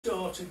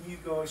lot of you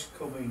guys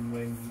come in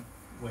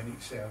when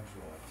it sounds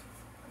right.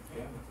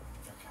 Yeah?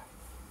 Okay.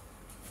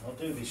 I'll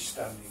do this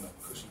standing up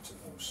because it's a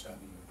more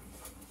standing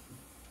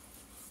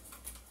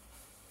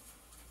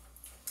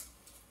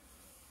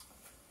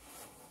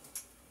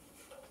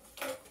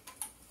up.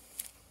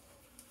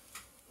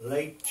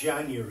 Late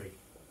January.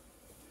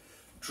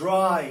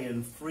 Dry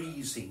and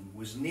freezing,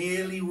 was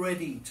nearly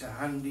ready to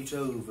hand it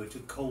over to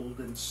cold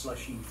and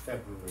slushy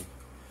February,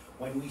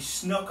 when we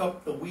snuck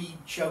up the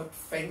weed-choked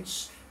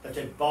fence that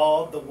had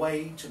barred the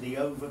way to the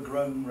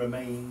overgrown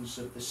remains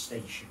of the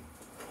station.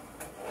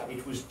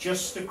 It was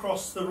just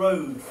across the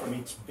road from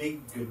its big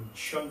and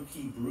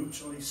chunky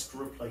brutalist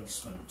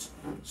replacement,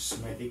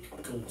 Smethwick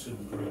Gulton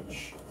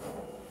Bridge.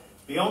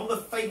 Beyond the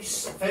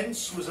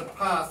fence was a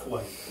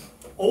pathway,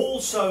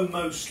 also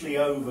mostly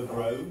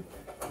overgrown,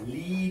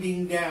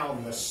 leading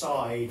down the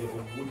side of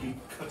a wooded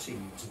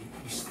cutting to the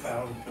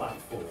eastbound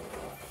platform.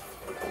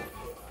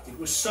 It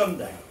was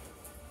Sunday,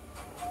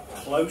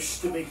 close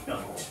to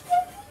midnight.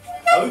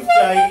 Both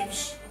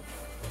Daves,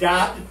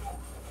 Dad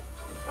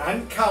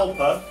and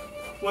Calper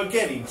were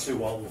getting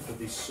too old for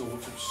this sort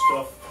of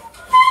stuff.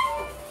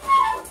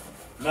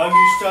 No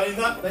use telling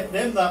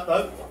them that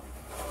though.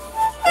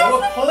 There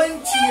were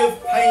plenty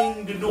of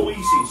pained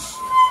noises.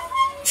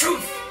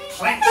 Truth,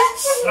 clenched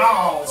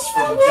snarls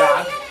from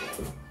Dad.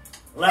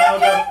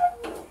 Louder,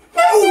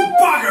 oh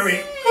bugger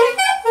it,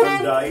 from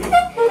Dave,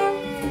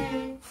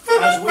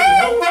 as we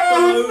helped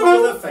them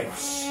over the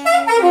fence.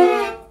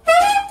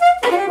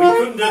 We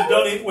couldn't have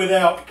done it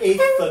without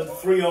Ith and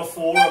 3 or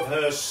 4 of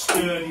her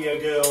sturdier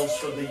girls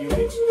from the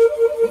unit.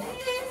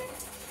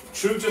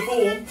 True to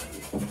form,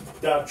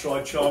 Dad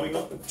tried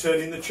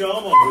turning the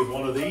charm on with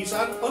one of these,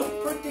 and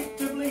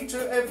unpredictably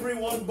to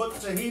everyone but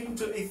to him,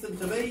 to Ith and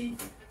to me,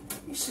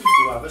 he seemed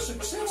to have a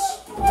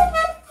success.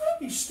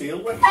 He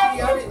still reckoned he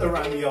had it, the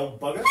randy old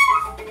bugger.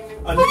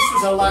 And this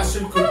was a lass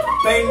who could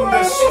bend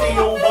a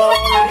steel bar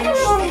an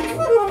inch thick.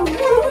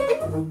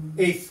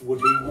 Ith would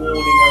be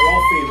warning her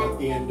off him at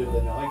the end of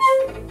the night.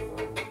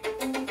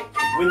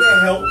 With their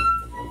help,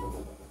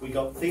 we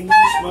got things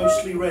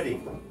mostly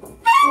ready,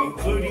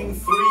 including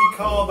 3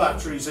 car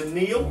batteries, and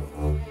Neil,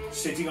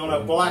 sitting on a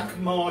black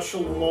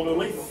Marshall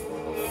monolith,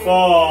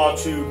 far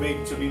too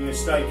big to be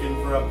mistaken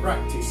for a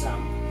practice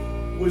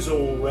amp, was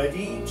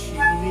already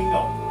tuning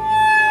up.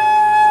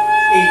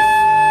 Ith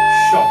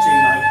shot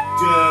him a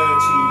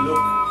dirty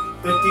look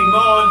that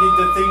demanded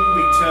the thing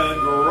be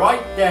turned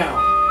right down.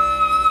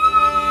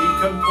 He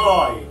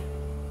complied.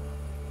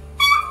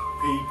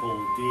 People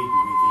did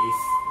with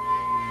Ith.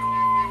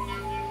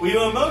 We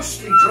were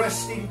mostly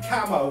dressed in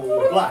camo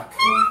or black,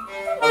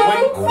 and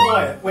went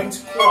quiet when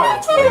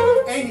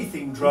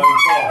anything drove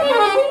by.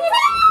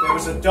 There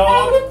was a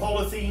dark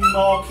polythene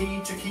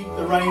marquee to keep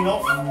the rain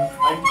off,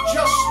 and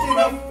just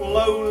enough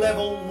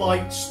low-level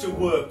lights to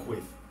work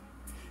with.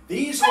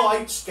 These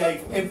lights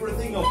gave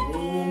everything a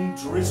warm,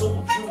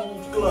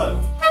 drizzle-jewelled glow.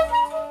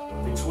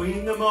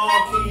 Between the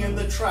marquee and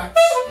the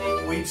tracks,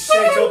 we'd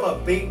set up a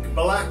big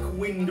black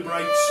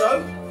windbreak,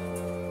 so,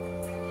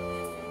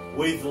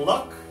 with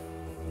luck,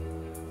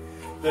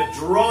 the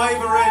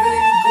driver of any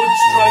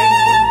goods train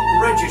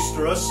wouldn't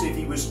register us if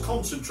he was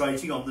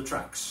concentrating on the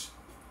tracks.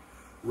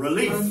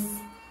 Relief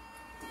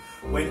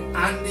when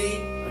Andy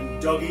and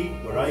Dougie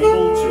were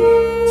able to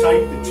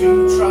take the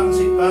 2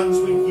 transit vans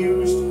we'd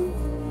used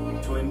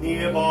to a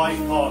nearby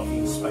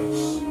parking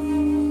space.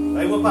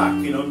 They were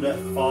back in under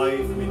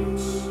 5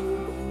 minutes.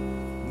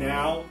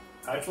 Now,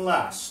 at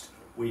last,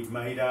 we'd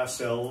made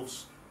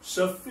ourselves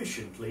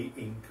sufficiently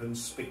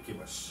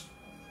inconspicuous.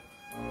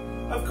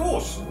 Of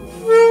course,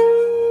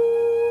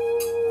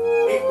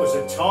 it was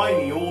a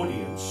tiny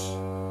audience.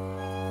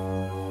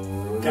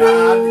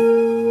 Dad,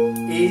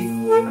 Ith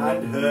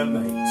and her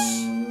mates.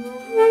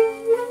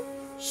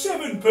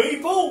 7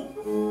 people,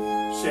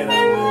 said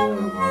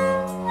Andy.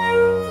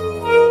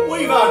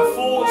 We've had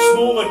 4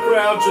 smaller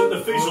crowds at the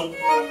Fizzle.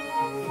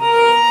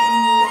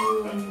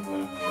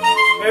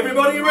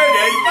 Everybody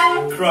ready?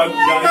 Croaked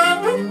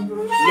Dave,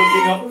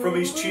 looking up from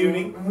his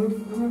tuning.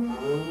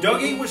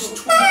 Dougie was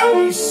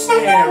twiddling his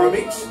snare a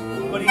bit,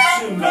 but he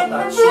soon got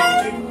that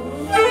sorted.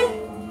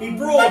 He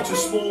brought a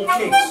small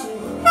kit,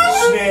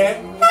 snare,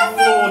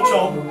 floor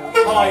tom,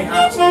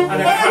 hi-hat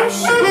and a crash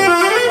cymbal.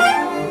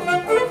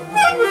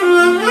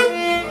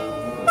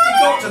 He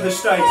got to the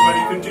stage where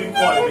he could do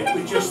quite a bit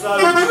with just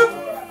those.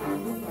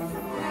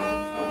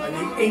 And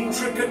the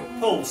intricate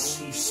pulse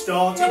he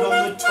started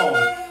on the tom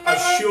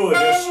assured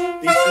us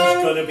this was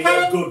going to be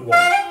a good one.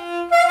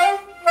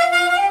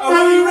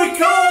 Are we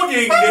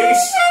recording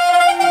this?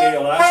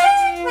 Neil asked.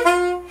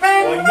 I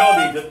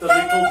nodded at the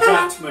little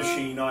DAT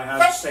machine I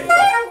had set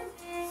up.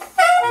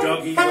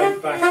 Dougie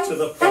went back to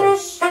the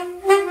pulse,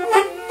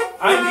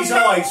 and his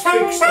eyes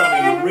fixed on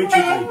him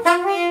rigidly.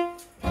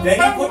 Then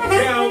he put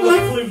down the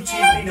flute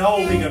he'd been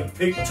holding and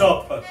picked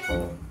up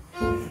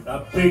a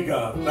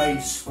bigger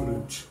bass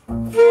flute.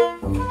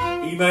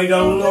 He made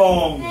a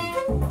long,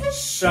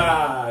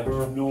 sad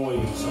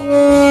noise on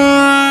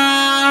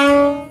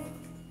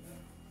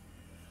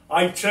it.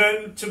 I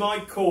turned to my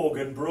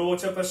corg and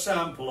brought up a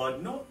sample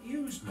I'd not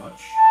used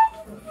much.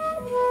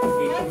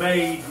 It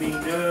made me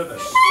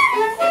nervous.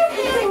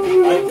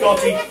 I got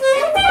it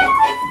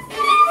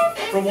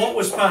from what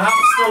was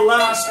perhaps the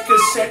last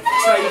cassette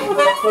tape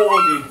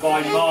recorded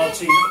by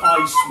Martin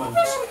Eisman.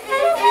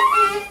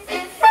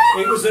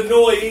 It was a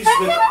noise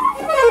that,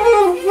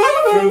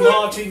 through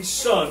Martin's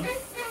son,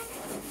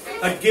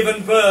 had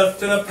given birth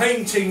to the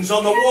paintings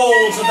on the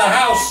walls of the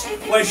house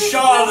where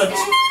Charlotte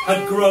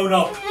had grown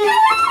up.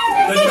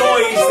 The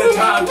noise that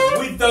had,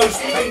 with those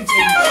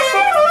paintings,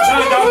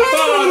 turned her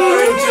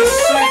father into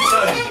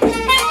Satan,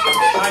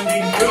 and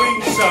in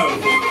doing so,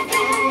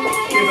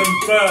 given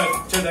birth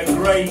to the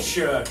grey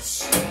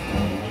shirts.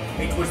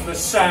 It was the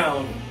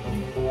sound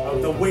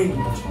of the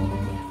wind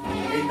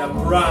in the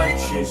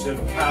branches of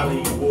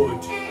Cali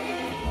Wood.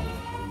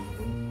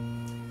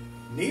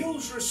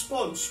 Neil's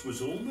response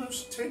was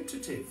almost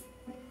tentative.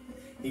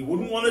 He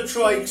wouldn't want to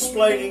try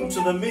explaining to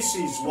the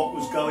missus what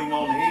was going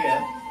on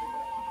here.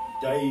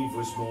 Dave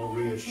was more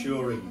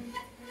reassuring.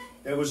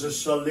 There was a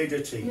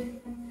solidity,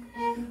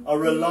 a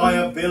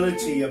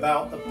reliability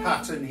about the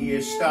pattern he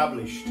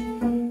established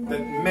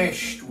that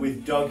meshed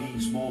with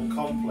Dougie's more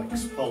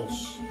complex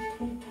pulse.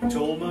 It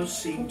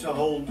almost seemed to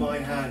hold my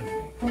hand,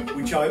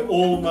 which I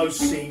almost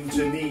seemed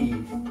to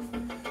need.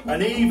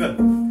 And even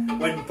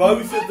when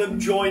both of them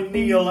joined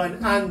Neil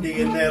and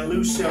Andy in their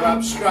looser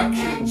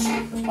abstractions,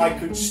 I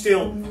could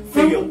still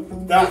feel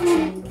that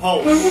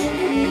pulse.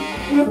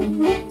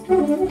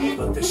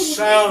 But the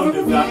sound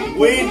of that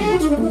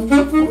wind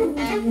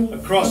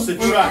across the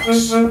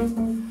tracks,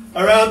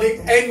 around the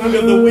end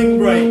of the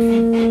windbreak,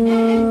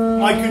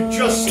 I could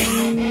just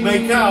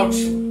make out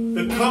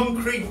the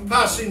concrete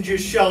passenger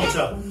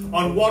shelter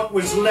on what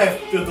was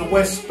left of the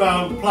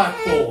westbound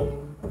platform.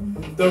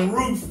 The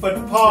roof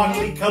had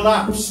partly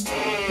collapsed,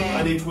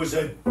 and it was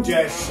a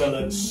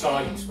desolate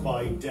sight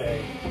by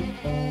day.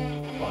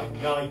 By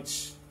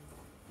night,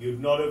 you'd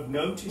not have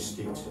noticed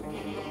it if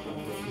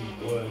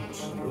you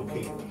weren't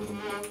looking.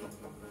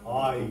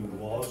 I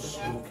was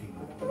looking.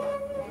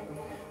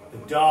 The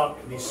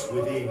darkness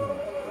within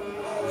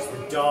was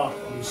the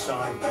darkness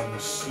I'd been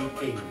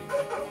seeking.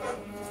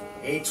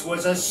 It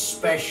was a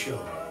special,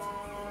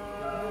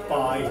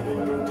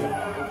 violent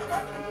dark.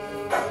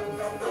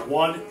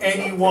 One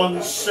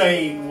anyone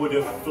sane would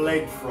have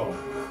fled from.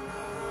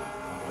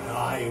 But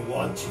I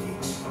wanted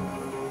it.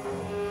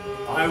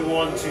 I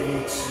wanted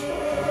it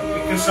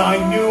because I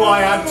knew I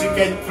had to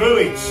get through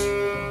it.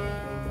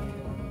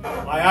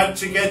 I had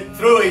to get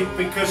through it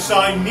because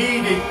I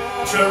needed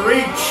to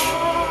reach.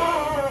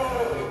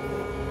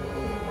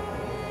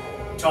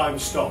 Time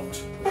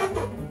stopped.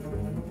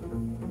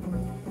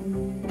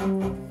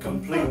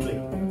 Completely.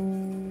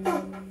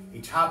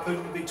 It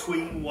happened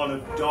between one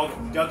of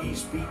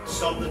Dougie's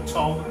beats on the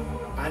tom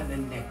and the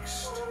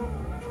next.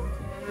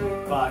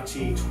 But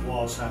it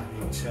was an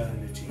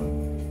eternity.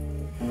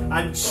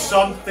 And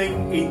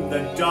something in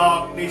the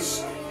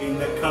darkness, in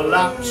the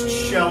collapsed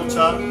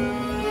shelter,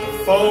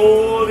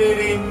 folded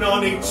in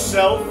on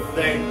itself,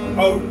 then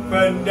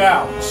opened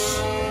out.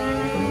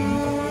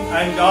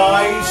 And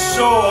I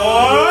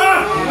saw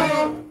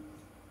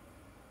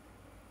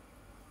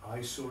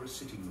a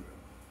sitting room.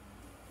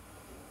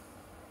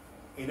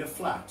 In a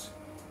flat,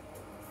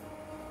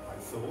 I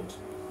thought,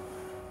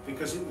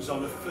 because it was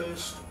on a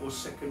first or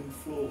second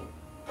floor.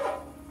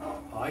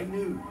 I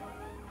knew,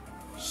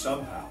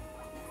 somehow,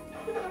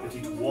 that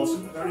it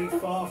wasn't very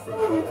far from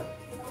here.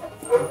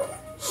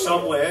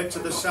 Somewhere to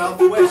the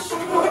southwest.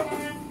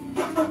 There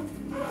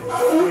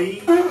were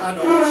 3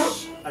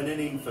 adults and an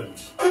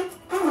infant.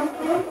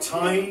 A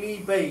tiny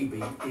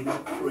baby in a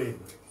crib.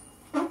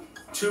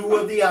 2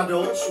 of the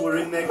adults were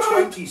in their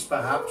 20s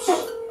perhaps,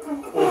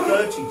 or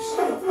 30s.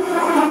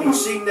 It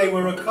seemed they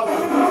were a couple.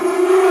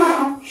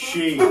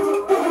 She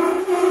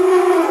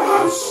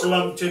was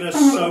slumped in a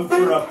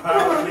sofa,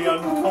 apparently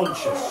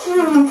unconscious.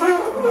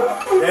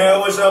 There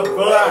was a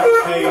black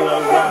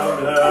halo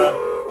round her,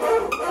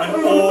 an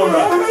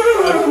aura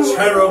of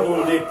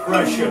terrible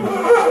depression.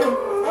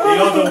 The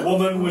other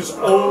woman was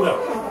older.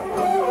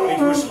 It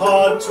was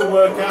hard to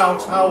work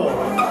out how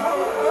old,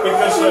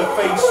 because her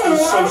face was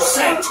so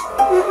set,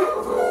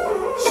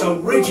 so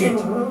rigid.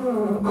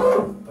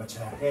 But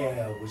her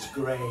hair was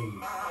grey,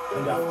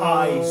 and her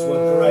eyes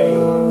were grey,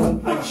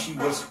 and she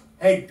was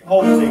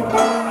holding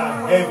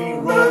a heavy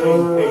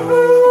rolling pin.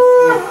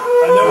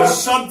 And there was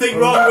something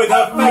wrong with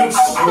her face.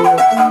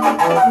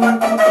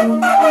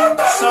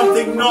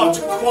 Something not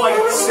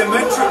quite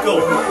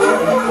symmetrical.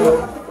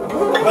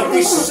 But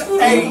this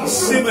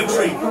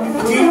asymmetry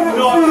did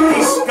not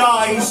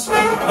disguise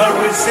her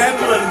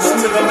resemblance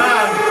to the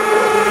man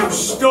who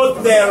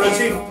stood there as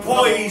if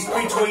poised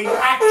between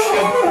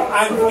action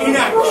and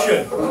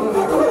inaction.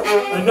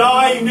 And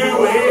I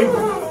knew him.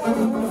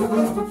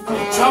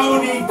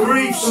 Tony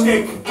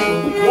Griefstick,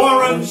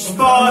 Warren's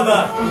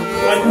father,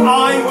 and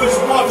I was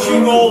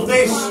watching all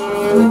this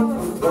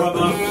from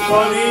a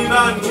funny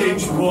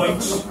vantage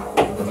point,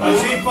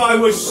 as if I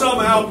was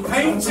somehow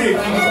painted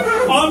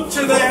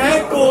onto the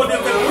headboard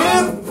of the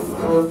crib.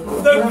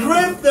 The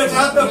crib that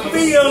had the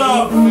feel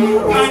of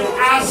an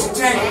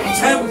Aztec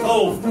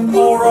temple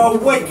or a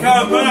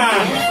wicker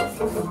man.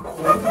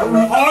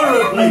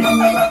 Horribly,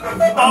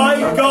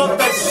 I got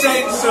the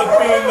sense of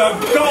being a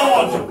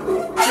god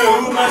to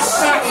whom a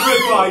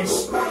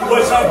sacrifice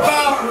was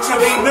about to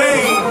be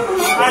made,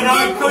 and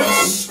I could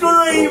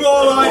scream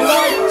all I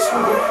liked,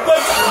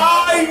 but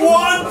I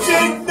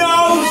wanted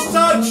no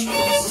such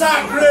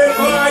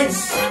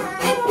sacrifice.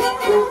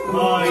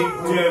 My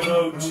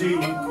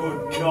devotee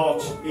could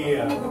not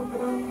hear.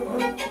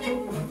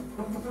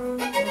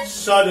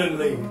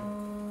 Suddenly,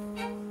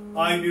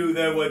 I knew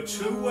there were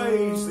two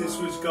ways this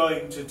was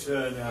going to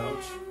turn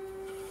out.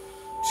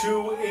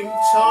 Two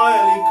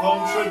entirely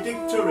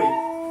contradictory,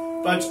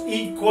 but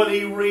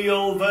equally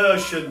real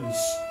versions.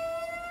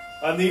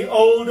 And the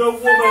older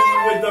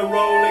woman with the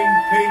rolling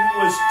pin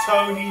was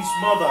Tony's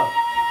mother.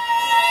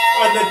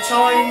 And the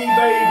tiny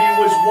baby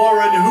was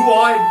Warren, who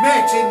I had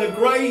met in the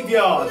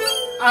graveyard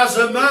as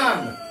a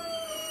man.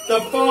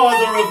 The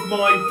father of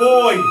my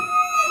boy,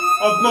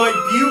 of my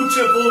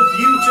beautiful,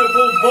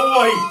 beautiful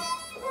boy.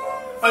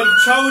 And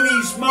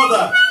Tony's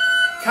mother,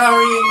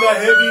 carrying the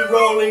heavy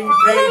rolling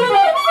pin,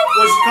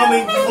 was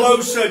coming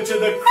closer to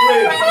the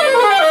crib.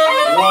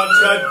 What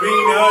had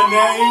been her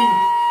name?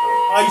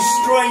 I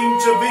strained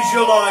to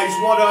visualise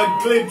what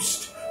I'd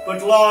glimpsed,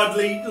 but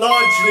largely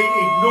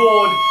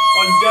ignored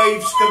on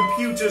Dave's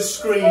computer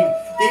screen,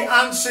 the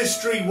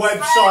Ancestry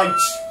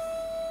website.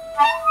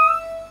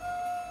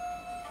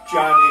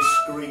 Janice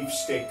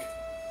Griefstick.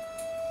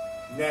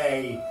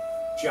 Nay,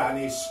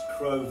 Janice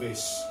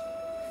Croviss.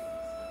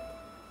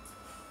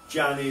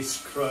 Janice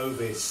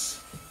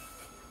Croviss.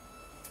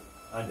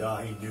 And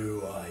I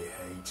knew I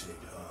hated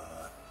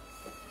her.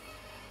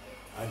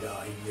 And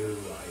I knew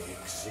I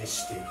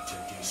existed to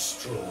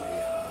destroy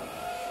her.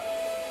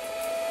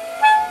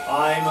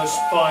 I must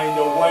find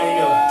a way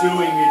of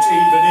doing it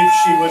even if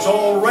she was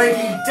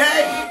already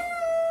dead.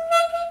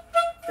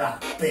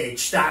 That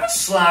bitch, that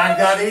slag,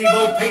 that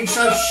evil piece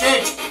of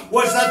shit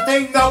was the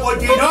thing that would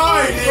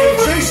deny the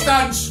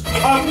existence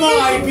of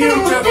my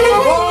beautiful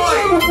boy.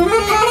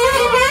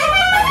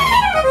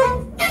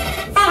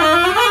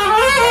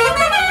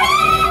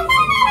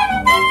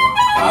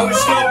 I was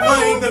still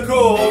playing the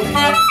chord.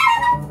 My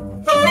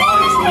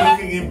eyes were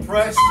looking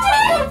impressed,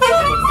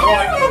 but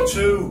frightened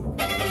too.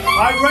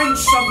 I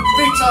wrenched some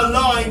bitter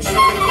lines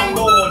from the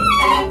keyboard,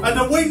 and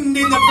the wind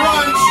in the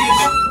branches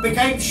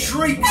became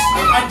shrieks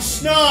and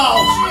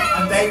snarls,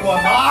 and they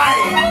were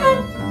mine.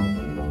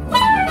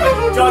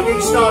 And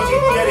Dougie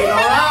started getting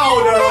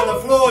louder on the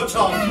floor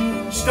top,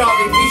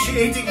 started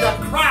hitting the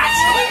crash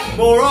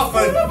more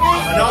often,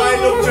 and I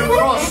looked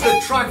across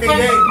the track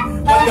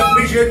again, but the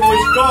vision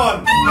was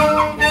gone.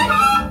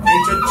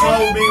 It had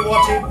told me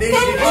what it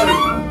needed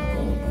to.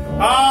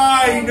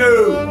 I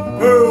knew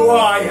who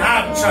I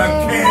had to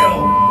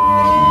kill.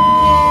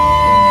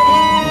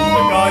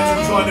 The guys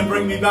were trying to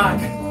bring me back,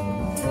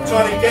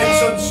 trying to get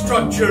some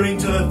structure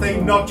into the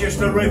thing, not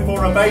just a riff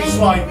or a bass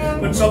line,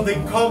 but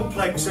something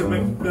complex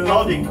and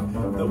melodic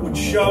that would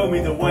show me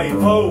the way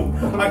home.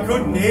 I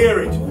couldn't hear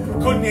it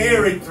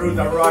through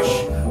the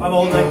rush of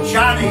all the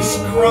Janice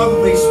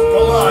Croviss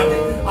blood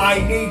I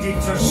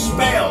needed to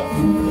spill.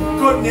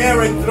 Couldn't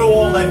hear it through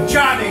all the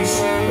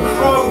Janice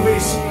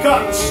Croviss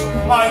guts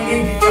I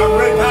needed to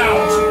rip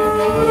out.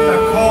 The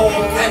core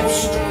kept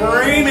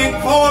screaming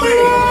for me.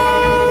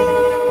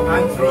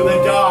 And through the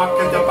dark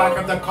at the back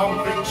of the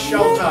concrete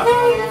shelter,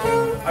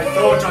 I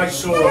thought I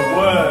saw a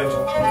word.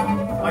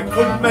 I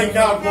couldn't make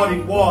out what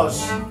it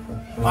was.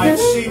 I'd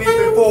seen it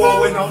before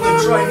when on the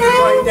train in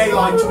bright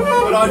daylight,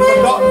 but I'd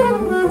forgotten.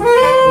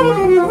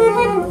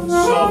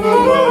 Soft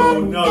low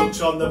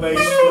notes on the bass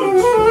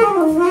flute.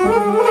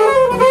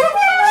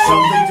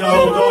 Something to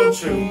hold on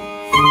to.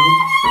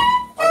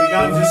 I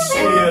began to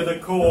steer the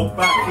chord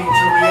back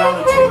into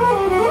reality,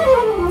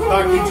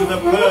 back into the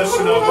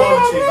person I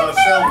wanted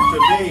myself to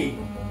be.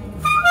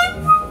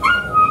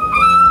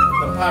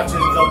 The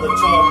patterns on the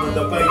tom and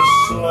the bass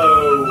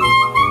slow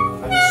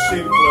and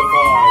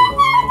simplified.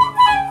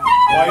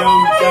 My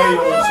own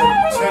gales and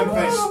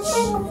tempests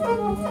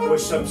were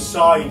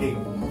subsiding.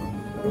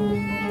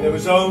 There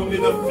was only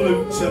the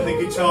flute and the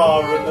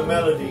guitar and the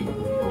melody.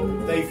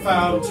 They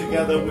found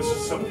together was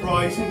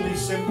surprisingly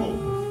simple,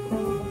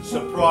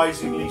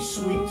 surprisingly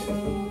sweet,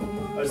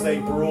 as they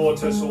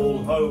brought us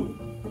all home.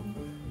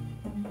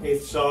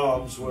 If's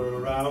arms were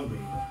around me.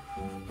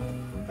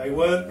 They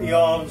weren't the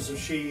arms of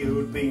she who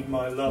had been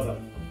my lover.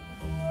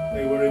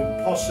 They were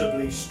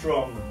impossibly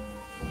strong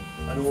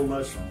and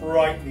almost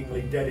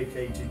frighteningly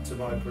dedicated to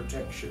my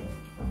protection.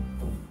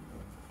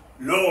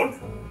 Lord!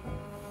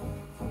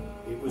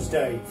 It was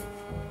Dave.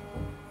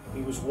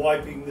 He was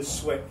wiping the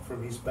sweat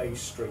from his bass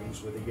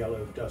strings with a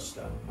yellow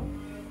duster.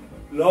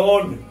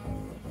 Lon!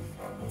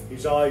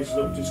 His eyes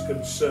looked as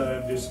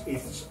concerned as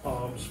Ith's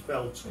arms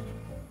felt.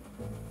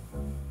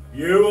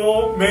 You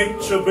aren't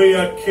meant to be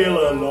a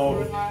killer,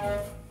 Lon.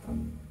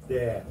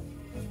 There.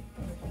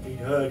 He'd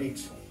heard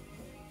it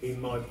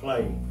in my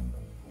playing.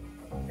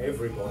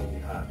 Everybody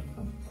had.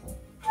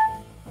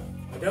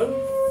 I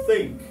don't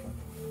think,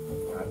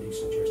 Andy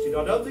suggested,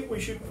 I don't think we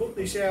should put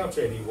this out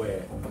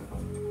anywhere.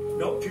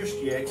 Not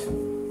just yet.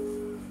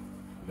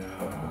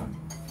 Nah,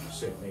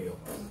 said Neil.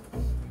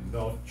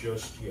 Not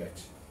just yet.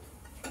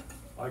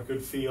 I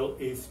could feel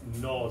Ith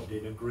nod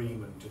in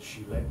agreement as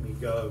she let me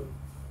go.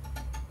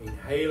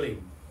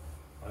 Inhaling,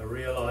 I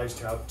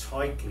realised how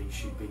tightly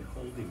she'd been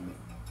holding me.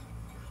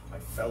 I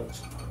felt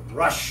a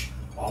rush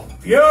of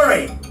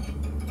fury.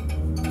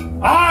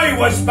 I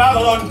was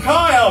Babylon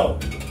Kyle,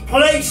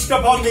 placed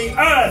upon the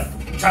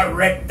earth to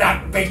rip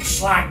that big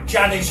slag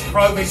Janice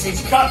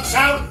Croviss's guts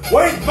out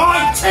with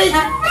my teeth,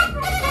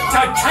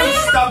 to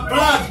taste the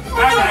blood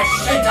and the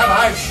shit of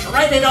her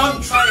shredded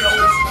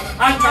entrails,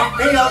 and to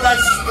feel the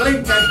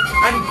splintered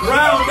and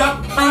ground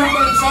up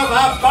fragments of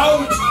her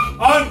bones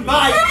on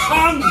my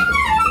tongue.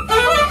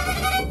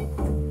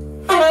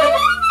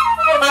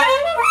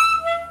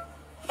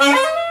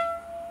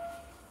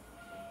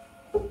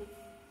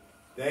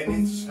 Then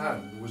its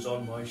hand was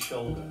on my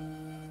shoulder,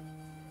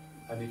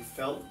 and it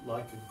felt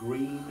like a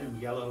green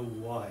and yellow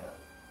wire.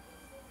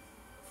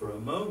 For a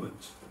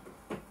moment,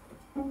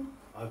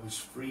 I was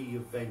free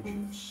of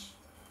vengeance,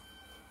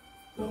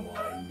 though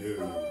I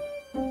knew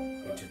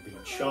it had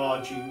been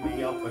charging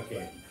me up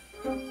again.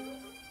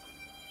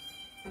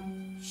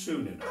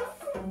 Soon enough.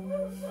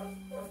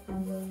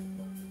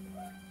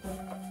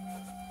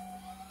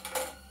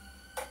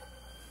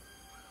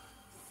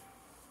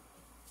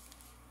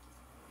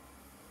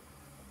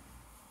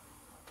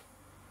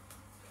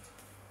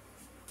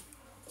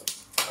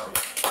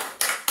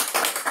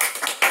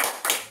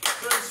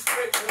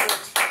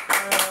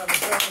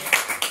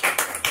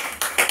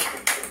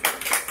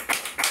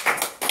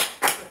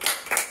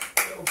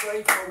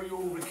 While we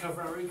all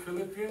recover our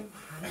equilibrium.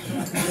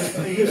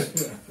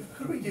 Please,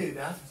 could we do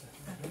that?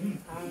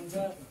 And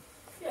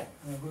yeah,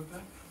 we're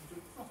back.